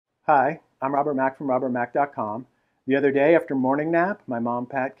Hi, I'm Robert Mack from robertmack.com. The other day after morning nap, my mom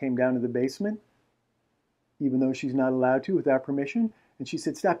Pat came down to the basement, even though she's not allowed to without permission, and she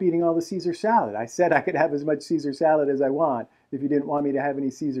said, "Stop eating all the Caesar salad." I said I could have as much Caesar salad as I want. If you didn't want me to have any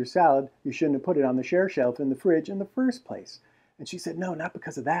Caesar salad, you shouldn't have put it on the share shelf in the fridge in the first place. And she said, "No, not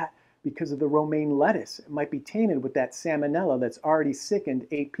because of that, because of the romaine lettuce. It might be tainted with that salmonella that's already sickened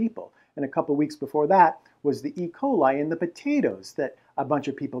 8 people. And a couple of weeks before that was the E. coli in the potatoes that a bunch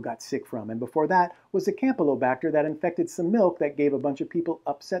of people got sick from. And before that was the Campylobacter that infected some milk that gave a bunch of people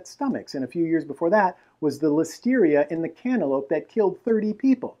upset stomachs. And a few years before that was the listeria in the cantaloupe that killed 30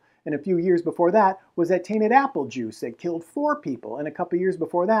 people. And a few years before that was that tainted apple juice that killed 4 people. And a couple years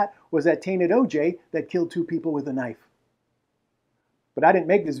before that was that tainted OJ that killed 2 people with a knife." But I didn't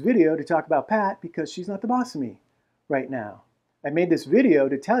make this video to talk about Pat because she's not the boss of me right now. I made this video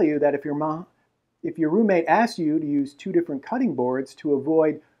to tell you that if your roommate asks you to use 2 different cutting boards to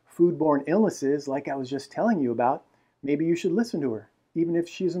avoid foodborne illnesses like I was just telling you about, maybe you should listen to her, even if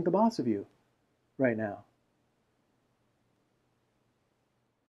she isn't the boss of you right now.